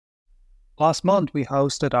Last month, we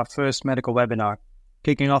hosted our first medical webinar,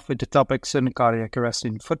 kicking off with the topic sudden cardiac arrest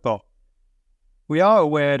in football. We are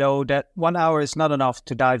aware, though, that 1 hour is not enough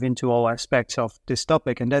to dive into all aspects of this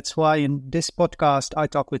topic, and that's why in this podcast I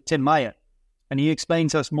talk with Tim Meyer, and he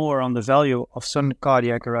explains us more on the value of sudden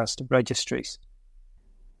cardiac arrest registries.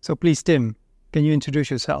 So please, Tim, can you introduce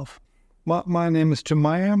yourself? My name is Tim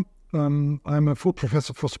Meyer. I'm a full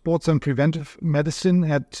professor for sports and preventive medicine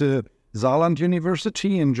at Saarland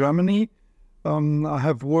University in Germany. I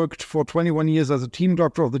have worked for 21 years as a team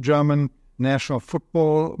doctor of the German national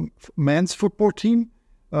men's football team.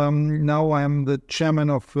 Now I am the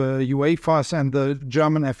chairman of UEFA's and the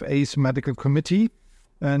German FA's medical committee,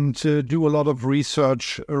 and do a lot of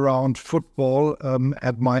research around football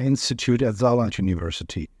at my institute at Saarland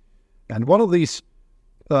University. And one of these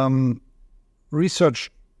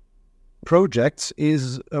research projects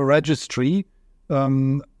is a registry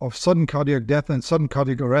of sudden cardiac death and sudden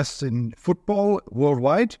cardiac arrests in football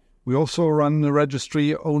worldwide. We also run a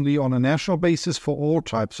registry only on a national basis for all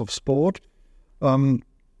types of sport. And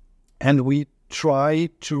we try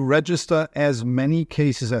to register as many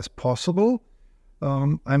cases as possible.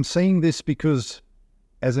 I'm saying this because,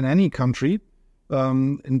 as in any country,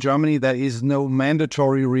 in Germany there is no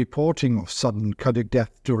mandatory reporting of sudden cardiac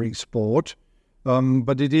death during sport,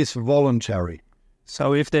 but it is voluntary.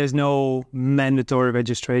 So if there's no mandatory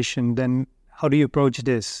registration, then how do you approach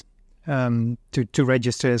this to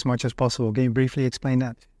register as much as possible? Can you briefly explain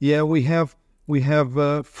that? Yeah, we have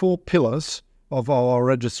 4 pillars of our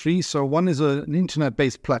registry. So one is an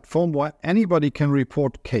internet-based platform where anybody can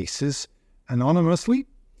report cases anonymously,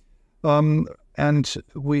 and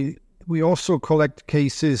we also collect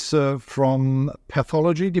cases from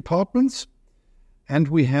pathology departments, and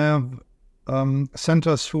we have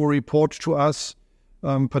centers who report to us,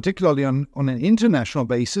 particularly on an international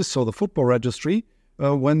basis, so the football registry.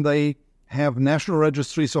 When they have national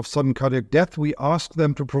registries of sudden cardiac death, we ask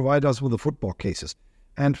them to provide us with the football cases.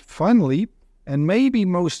 And finally, and maybe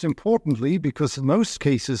most importantly, because most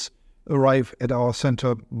cases arrive at our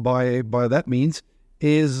center by that means,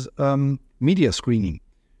 is media screening.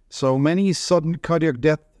 So many sudden cardiac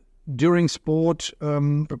death during sport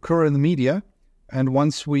occur in the media, and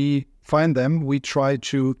once we find them, we try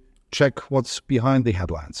to check what's behind the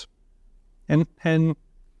headlines. And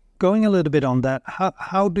going a little bit on that,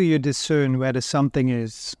 how do you discern whether something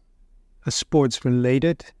is a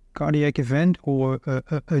sports-related cardiac event or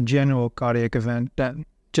a general cardiac event that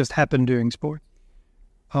just happened during sport?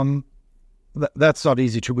 That's not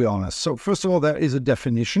easy, to be honest. So first of all, there is a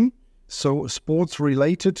definition. So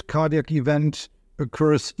sports-related cardiac event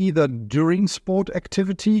occurs either during sport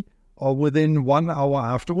activity or within 1 hour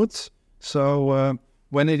afterwards. So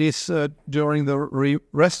when it is during the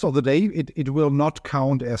rest of the day, it will not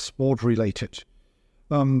count as sport-related.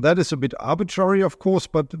 That is a bit arbitrary, of course,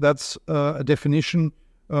 but that's a definition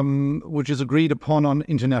which is agreed upon on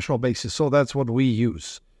international basis. So that's what we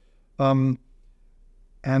use. And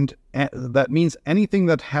that means anything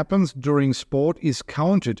that happens during sport is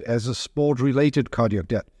counted as a sport-related cardiac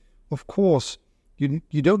death. Of course,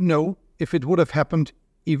 you don't know if it would have happened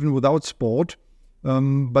even without sport,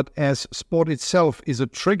 but as sport itself is a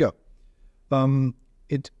trigger,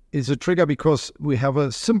 it is a trigger because we have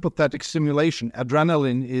a sympathetic stimulation.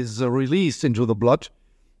 Adrenaline is released into the blood,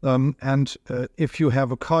 and if you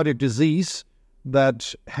have a cardiac disease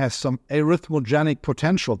that has some arrhythmogenic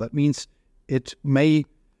potential, that means it may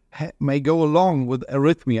go along with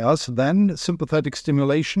arrhythmias, then sympathetic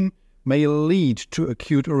stimulation may lead to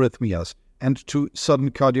acute arrhythmias and to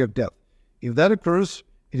sudden cardiac death. If that occurs,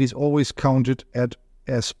 it is always counted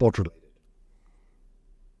as sport-related.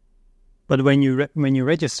 But when you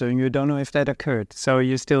register, you don't know if that occurred, so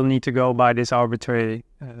you still need to go by this arbitrary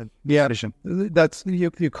decision. That's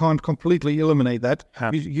you can't completely eliminate that.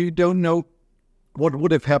 You don't know what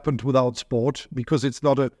would have happened without sport because it's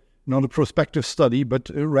not a prospective study, but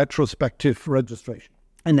a retrospective registration.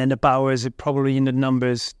 And then the power is probably in the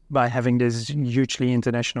numbers by having this hugely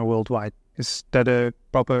international worldwide. Is that a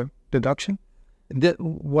proper deduction?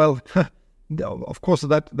 Well, of course,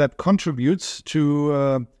 that contributes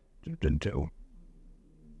to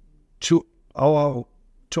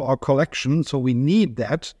our collection. So we need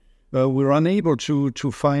that. We're unable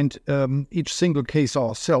to find each single case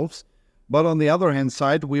ourselves. But on the other hand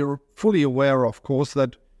side, we're fully aware, of course,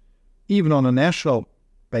 that even on a national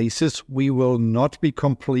basis, we will not be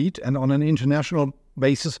complete, and on an international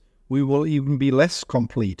basis, we will even be less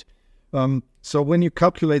complete. So when you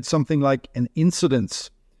calculate something like an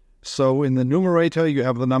incidence, so in the numerator you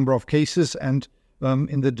have the number of cases, and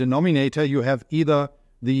in the denominator you have either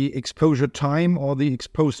the exposure time or the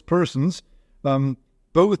exposed persons.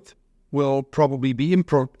 Both will probably be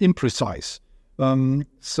imprecise.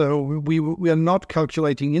 So we are not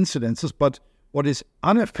calculating incidences, but what is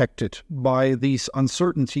unaffected by these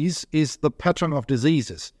uncertainties is the pattern of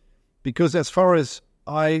diseases. Because as far as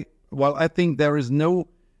I think there is no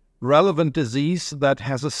relevant disease that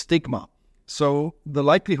has a stigma. So the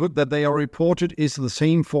likelihood that they are reported is the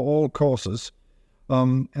same for all causes.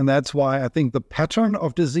 And that's why I think the pattern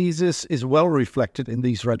of diseases is well reflected in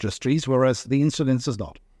these registries, whereas the incidence is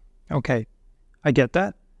not. Okay, I get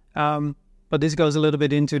that. But this goes a little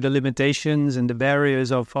bit into the limitations and the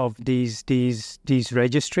barriers of these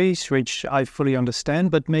registries, which I fully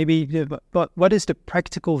understand. But what is the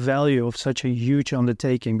practical value of such a huge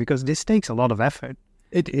undertaking? Because this takes a lot of effort.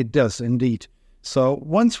 It does indeed. So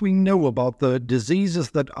once we know about the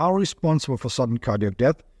diseases that are responsible for sudden cardiac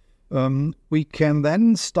death, we can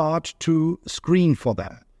then start to screen for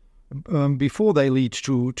them before they lead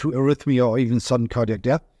to arrhythmia or even sudden cardiac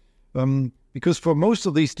death. Because for most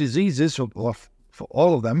of these diseases, or for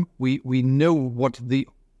all of them, we know what the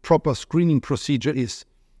proper screening procedure is.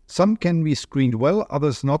 Some can be screened well,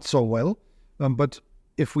 others not so well. But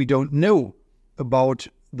if we don't know about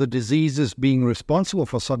the diseases being responsible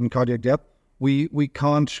for sudden cardiac death, we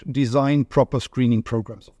can't design proper screening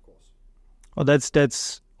programs, of course. Well,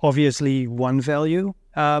 that's obviously one value.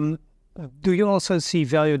 Do you also see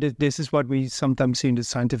value that this is what we sometimes see in the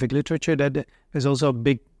scientific literature, that there's also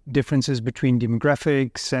big differences between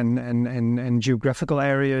demographics and geographical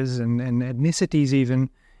areas and ethnicities even?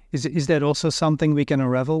 Is that also something we can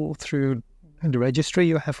unravel through the registry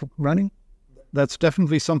you have running? That's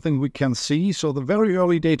definitely something we can see. So the very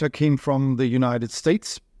early data came from the United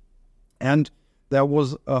States, and there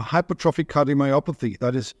was a hypertrophic cardiomyopathy,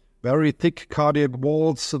 that is very thick cardiac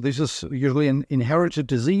walls. So this is usually an inherited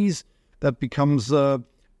disease that becomes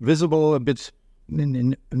visible a bit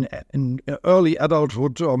in early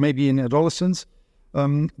adulthood or maybe in adolescence.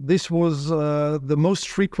 This was the most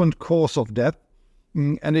frequent cause of death,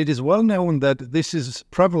 and it is well known that this is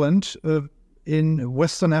prevalent in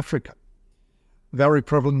Western Africa, very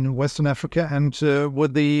prevalent in Western Africa, and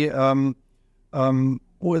with the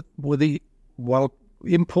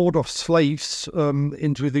import of slaves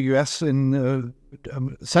into the U.S. in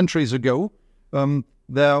centuries ago.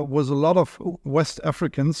 There was a lot of West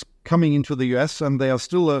Africans coming into the U.S., and they are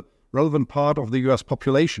still a relevant part of the U.S.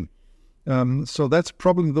 population. So that's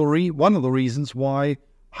probably one of the reasons why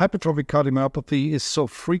hypertrophic cardiomyopathy is so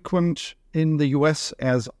frequent in the U.S.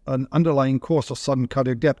 as an underlying cause of sudden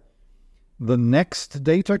cardiac death. The next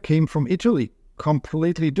data came from Italy,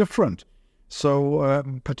 completely different. So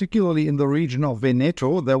particularly in the region of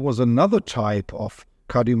Veneto, there was another type of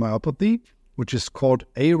cardiomyopathy, which is called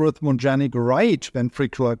arrhythmogenic right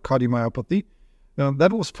ventricular cardiomyopathy.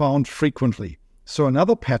 That was found frequently. So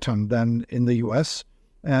another pattern than in the US,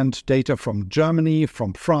 and data from Germany,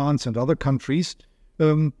 from France and other countries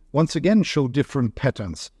once again show different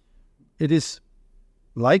patterns. It is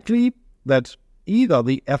likely that either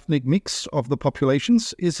the ethnic mix of the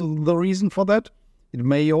populations is the reason for that. It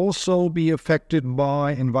may also be affected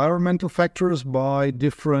by environmental factors, by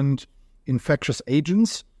different infectious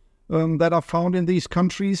agents that are found in these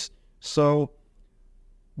countries. So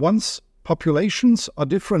once populations are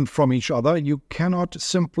different from each other, you cannot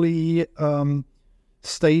simply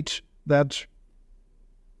state that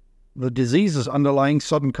the diseases underlying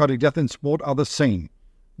sudden cardiac death in sport are the same.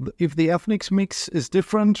 If the ethnic mix is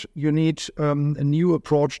different, you need a new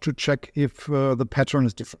approach to check if the pattern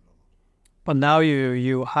is different. But now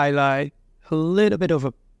you highlight a little bit of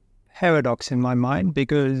a paradox in my mind,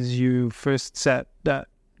 because you first said that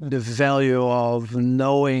the value of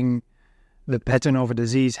knowing the pattern of a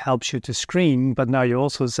disease helps you to screen, but now you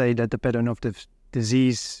also say that the pattern of the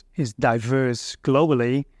disease is diverse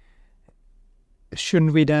globally.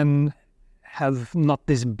 Shouldn't we then have not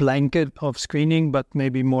this blanket of screening, but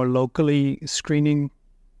maybe more locally screening?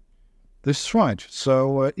 This is right.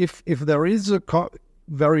 So if there is a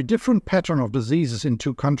very different pattern of diseases in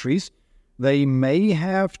two countries, they may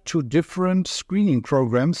have two different screening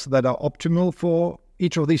programs that are optimal for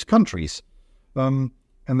each of these countries. For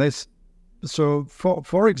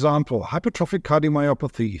example, hypertrophic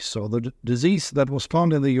cardiomyopathy, so the disease that was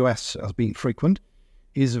found in the US as being frequent,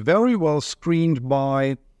 is very well screened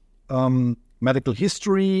by medical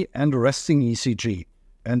history and resting ECG.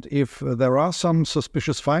 And if there are some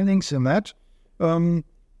suspicious findings in that,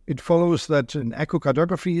 it follows that an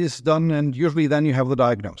echocardiography is done, and usually then you have the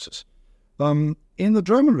diagnosis. In the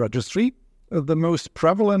German registry, the most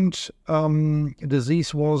prevalent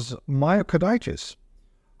disease was myocarditis.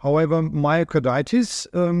 However, myocarditis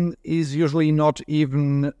is usually not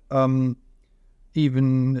even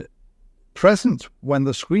present when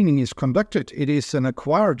the screening is conducted, it is an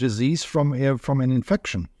acquired disease from an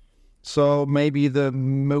infection. So maybe the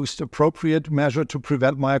most appropriate measure to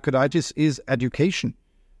prevent myocarditis is education.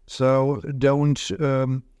 So don't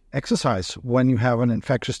exercise when you have an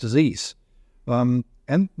infectious disease. And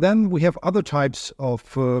then we have other types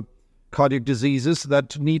of cardiac diseases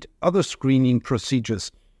that need other screening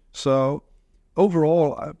procedures. So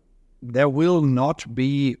overall, there will not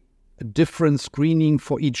be a different screening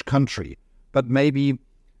for each country, but maybe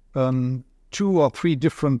 2 or 3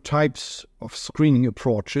 different types of screening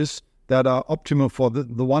approaches that are optimal for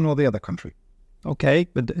the one or the other country. Okay,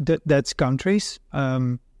 but that's countries.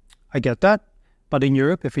 I get that. But in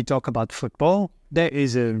Europe, if we talk about football, there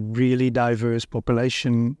is a really diverse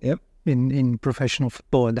population in professional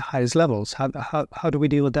football at the highest levels. How do we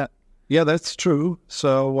deal with that? Yeah, that's true.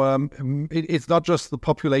 So it's not just the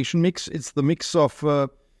population mix, it's the mix of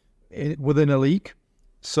within a league.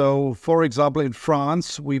 So, for example, in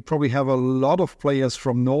France, we probably have a lot of players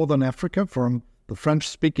from Northern Africa, from the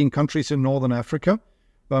French-speaking countries in Northern Africa.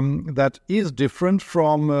 That is different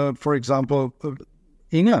from, for example,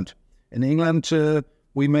 England. In England,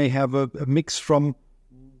 we may have a mix from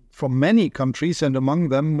many countries, and among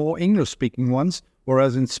them more English-speaking ones,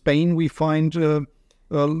 whereas in Spain we find a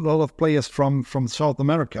lot of players from South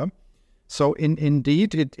America. So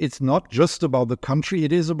indeed, it's not just about the country,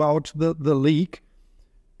 it is about the league,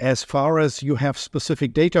 as far as you have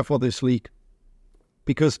specific data for this league.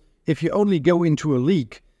 Because if you only go into a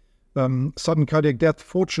league, sudden cardiac death,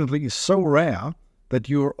 fortunately, is so rare that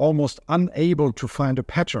you're almost unable to find a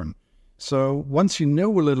pattern. So once you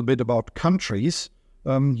know a little bit about countries,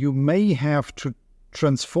 you may have to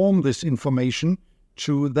transform this information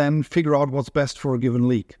to then figure out what's best for a given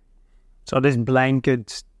league. So this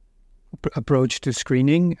blanket approach to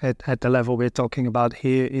screening at the level we're talking about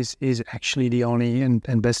here is actually the only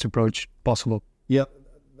and best approach possible. Yeah,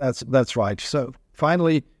 that's right. So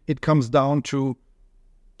finally, it comes down to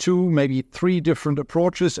 2, maybe 3 different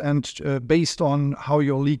approaches, and based on how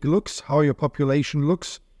your league looks, how your population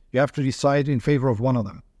looks, you have to decide in favor of one of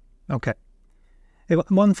them. Okay.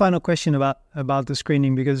 One final question about the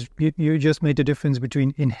screening, because you just made the difference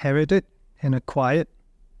between inherited and acquired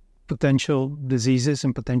potential diseases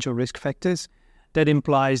and potential risk factors. That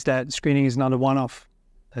implies that screening is not a one-off.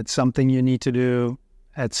 That's something you need to do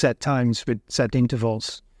at set times with set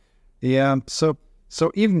intervals. Yeah, so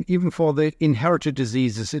even for the inherited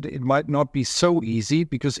diseases, it might not be so easy,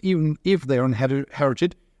 because even if they're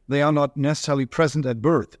inherited, they are not necessarily present at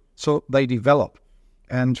birth, so they develop.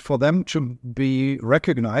 And for them to be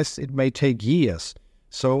recognized, it may take years.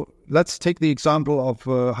 So let's take the example of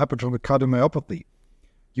hypertrophic cardiomyopathy.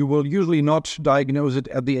 You will usually not diagnose it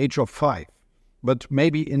at the age of 5, but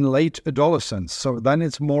maybe in late adolescence. So then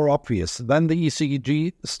it's more obvious. Then the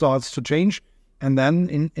ECG starts to change, and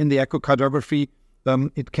then in the echocardiography,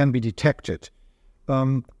 it can be detected.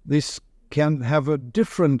 This can have a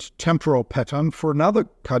different temporal pattern for another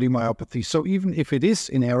cardiomyopathy. So even if it is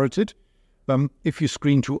inherited, if you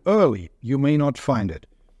screen too early, you may not find it.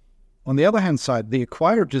 On the other hand side, the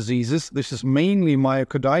acquired diseases, this is mainly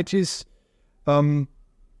myocarditis, not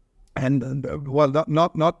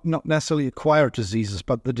necessarily acquired diseases,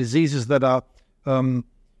 but the diseases that are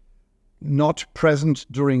not present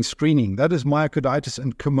during screening. That is myocarditis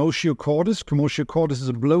and commotio cordis. Commotio cordis is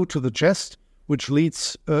a blow to the chest, which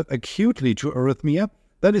leads acutely to arrhythmia.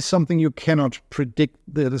 That is something you cannot predict.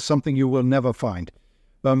 That is something you will never find.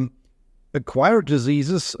 Acquired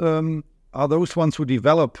diseases are those ones who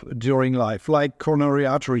develop during life, like coronary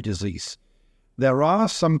artery disease. There are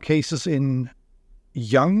some cases in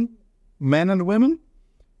young men and women,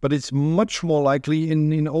 but it's much more likely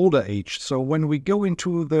in older age. So when we go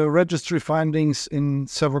into the registry findings in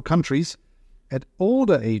several countries, at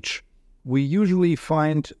older age, we usually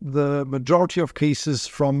find the majority of cases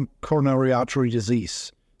from coronary artery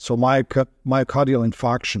disease, so myocardial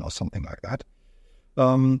infarction or something like that.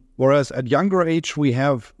 Whereas at younger age, we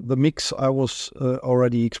have the mix I was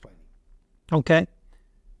already explaining. Okay.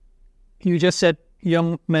 You just said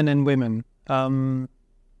young men and women.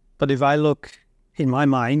 But if I look in my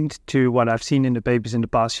mind to what I've seen in the papers in the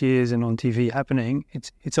past years and on TV happening,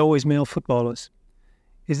 it's always male footballers.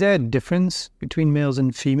 Is there a difference between males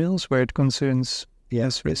and females where it concerns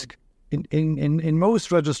yes risk? In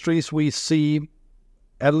most registries, we see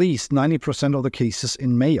at least 90% of the cases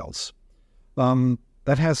in males.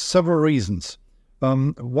 That has several reasons.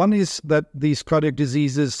 One is that these cardiac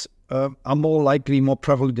diseases are more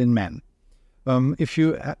prevalent in men. If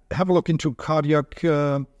you have a look into cardiac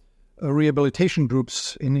rehabilitation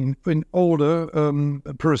groups in older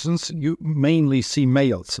persons, you mainly see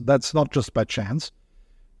males. That's not just by chance.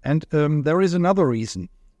 And there is another reason.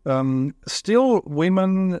 Still,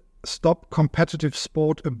 women stop competitive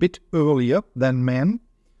sport a bit earlier than men.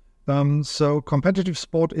 So competitive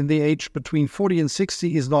sport in the age between 40 and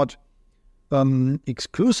 60 is not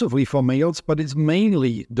exclusively for males, but it's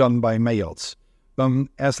mainly done by males.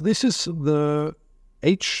 As this is the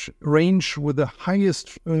age range with the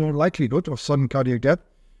highest likelihood of sudden cardiac death,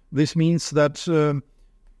 this means that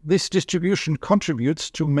this distribution contributes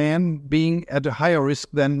to men being at a higher risk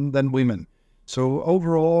than women. So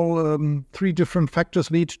overall, 3 different factors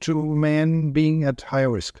lead to men being at higher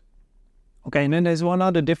risk. Okay, and then there's one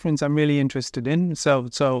other difference I'm really interested in.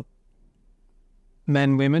 So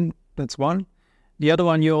men, women, that's one. The other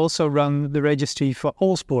one, you also run the registry for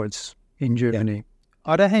all sports in Germany. Yeah.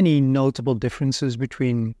 Are there any notable differences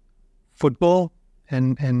between football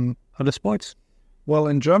and other sports? Well,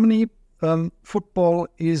 in Germany, football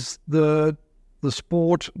is the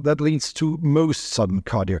sport that leads to most sudden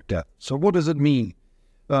cardiac death. So what does it mean?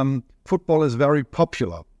 Football is very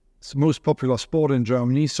popular. It's the most popular sport in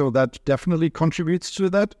Germany, so that definitely contributes to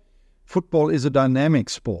that. Football is a dynamic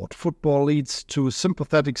sport. Football leads to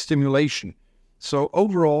sympathetic stimulation. So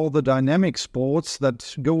overall, the dynamic sports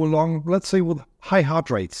that go along, let's say, with high heart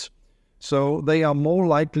rates, so they are more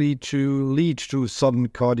likely to lead to sudden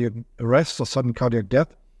cardiac arrest or sudden cardiac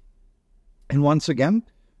death. And once again,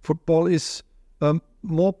 football is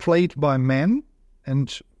more played by men,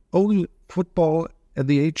 and only football at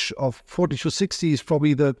the age of 40 to 60 is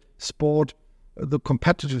probably the sport, the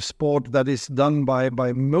competitive sport that is done by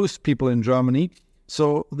most people in Germany.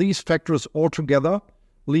 So these factors altogether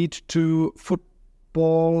lead to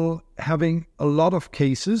football having a lot of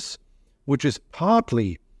cases, which is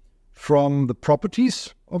partly from the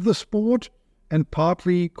properties of the sport and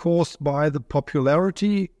partly caused by the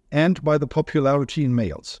popularity and by the popularity in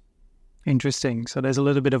males. Interesting. So there's a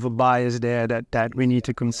little bit of a bias there that we need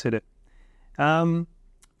to consider.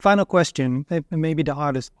 Final question, maybe the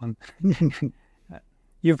hardest one.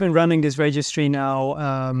 You've been running this registry now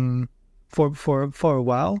for a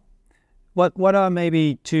while. What are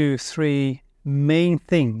maybe 2, 3 main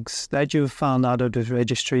things that you found out of this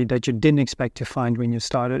registry that you didn't expect to find when you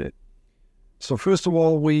started it? So first of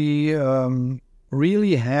all, we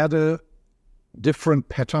really had a different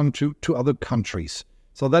pattern to other countries.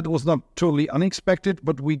 So that was not totally unexpected,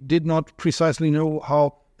 but we did not precisely know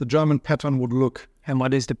how the German pattern would look. And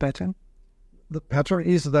what is the pattern? The pattern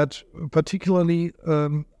is that particularly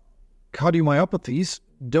cardiomyopathies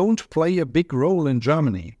don't play a big role in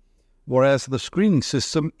Germany, whereas the screening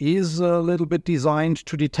system is a little bit designed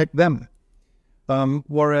to detect them.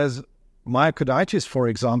 Whereas myocarditis, for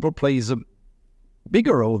example, plays a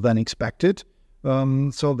bigger role than expected.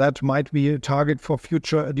 So that might be a target for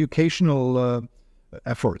future educational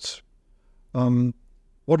efforts.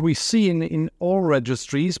 What we see in all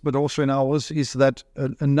registries, but also in ours, is that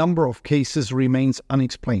a number of cases remains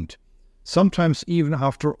unexplained, sometimes even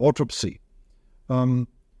after autopsy.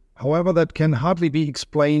 However, that can hardly be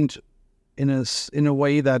explained in a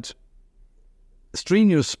way that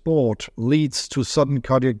strenuous sport leads to sudden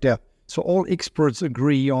cardiac death. So all experts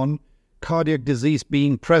agree on cardiac disease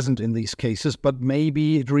being present in these cases, but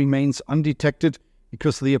maybe it remains undetected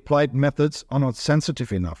because the applied methods are not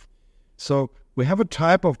sensitive enough. So we have a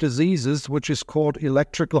type of diseases which is called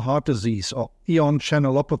electrical heart disease or ion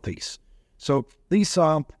channelopathies. So these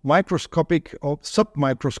are microscopic or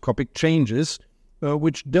submicroscopic changes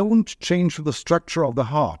which don't change the structure of the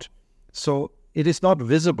heart. So it is not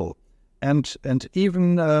visible. And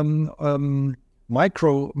even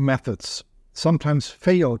micro methods sometimes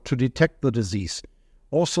fail to detect the disease.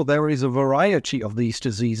 Also, there is a variety of these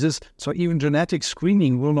diseases, so even genetic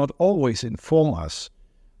screening will not always inform us.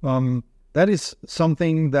 That is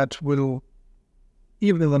something that will,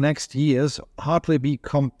 even in the next years, hardly be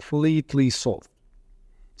completely solved.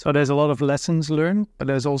 So there's a lot of lessons learned, but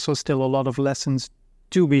there's also still a lot of lessons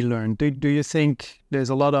to be learned. Do you think there's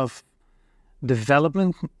a lot of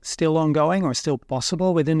development still ongoing or still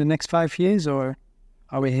possible within the next 5 years, or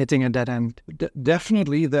are we hitting a dead end?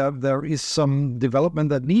 Definitely there is some development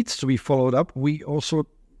that needs to be followed up. We also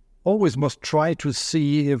always must try to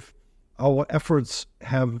see if our efforts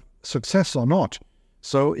have success or not.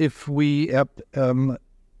 So if we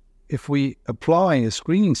apply a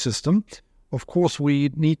screening system, of course we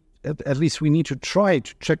need to try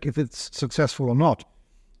to check if it's successful or not.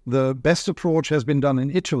 The best approach has been done in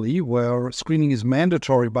Italy, where screening is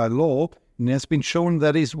mandatory by law, and it has been shown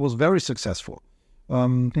that it was very successful.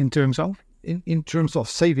 In terms of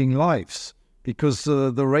saving lives, because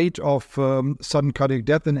the rate of sudden cardiac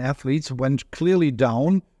death in athletes went clearly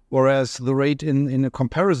down, whereas the rate in a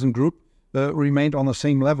comparison group remained on the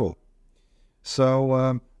same level.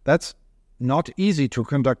 So That's not easy to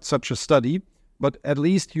conduct such a study, but at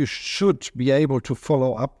least you should be able to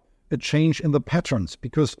follow up a change in the patterns,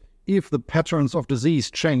 because if the patterns of disease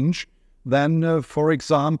change, then, for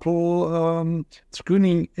example,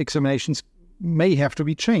 screening examinations may have to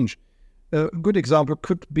be changed. A good example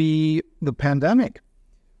could be the pandemic.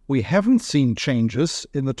 We haven't seen changes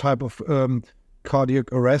in the type of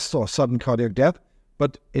cardiac arrest or sudden cardiac death,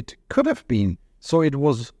 but it could have been. So it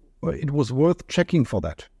was worth checking for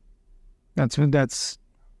that. That's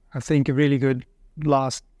I think a really good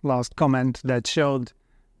last comment that showed,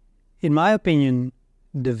 in my opinion,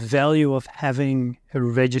 the value of having a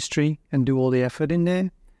registry and do all the effort in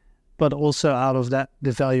there, but also out of that,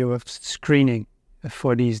 the value of screening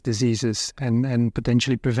for these diseases and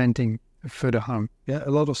potentially preventing further harm. Yeah,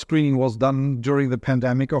 a lot of screening was done during the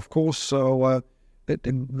pandemic, of course, so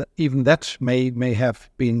even that may have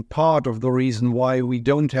been part of the reason why we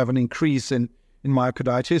don't have an increase in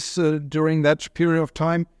myocarditis during that period of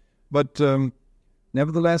time. But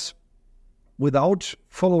nevertheless, without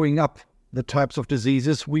following up the types of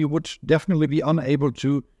diseases, we would definitely be unable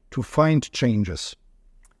to find changes.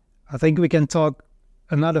 I think we can talk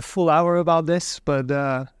another full hour about this, but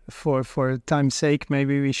for time's sake,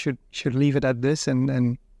 maybe we should leave it at this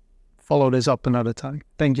and follow this up another time.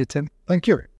 Thank you, Tim. Thank you.